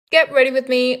Get ready with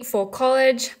me for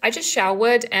college. I just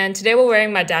showered and today we're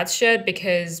wearing my dad's shirt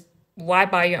because why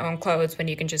buy your own clothes when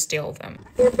you can just steal them?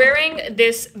 We're wearing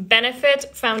this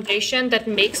Benefit foundation that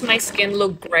makes my skin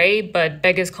look gray, but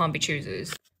beggars can't be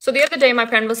choosers. So the other day my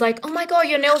friend was like, oh my god,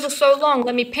 your nails are so long,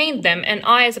 let me paint them. And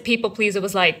I, as a people pleaser,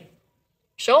 was like,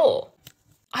 sure.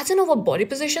 I don't know what body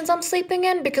positions I'm sleeping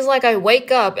in because like I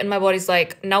wake up and my body's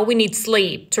like, now we need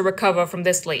sleep to recover from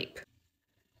this sleep.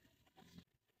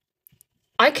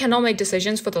 I cannot make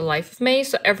decisions for the life of me,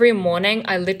 so every morning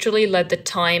I literally let the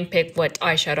time pick what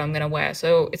eyeshadow I'm gonna wear.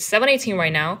 So it's 7:18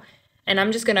 right now, and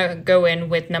I'm just gonna go in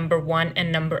with number 1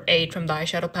 and number 8 from the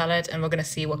eyeshadow palette, and we're gonna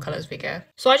see what colors we get.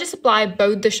 So I just apply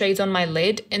both the shades on my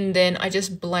lid, and then I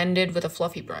just blend it with a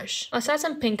fluffy brush. I set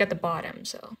some pink at the bottom,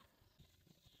 so.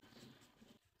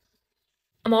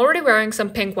 I'm already wearing some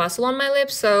pink Vaseline on my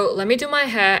lips, so let me do my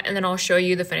hair, and then I'll show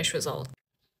you the finished result.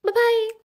 Bye-bye!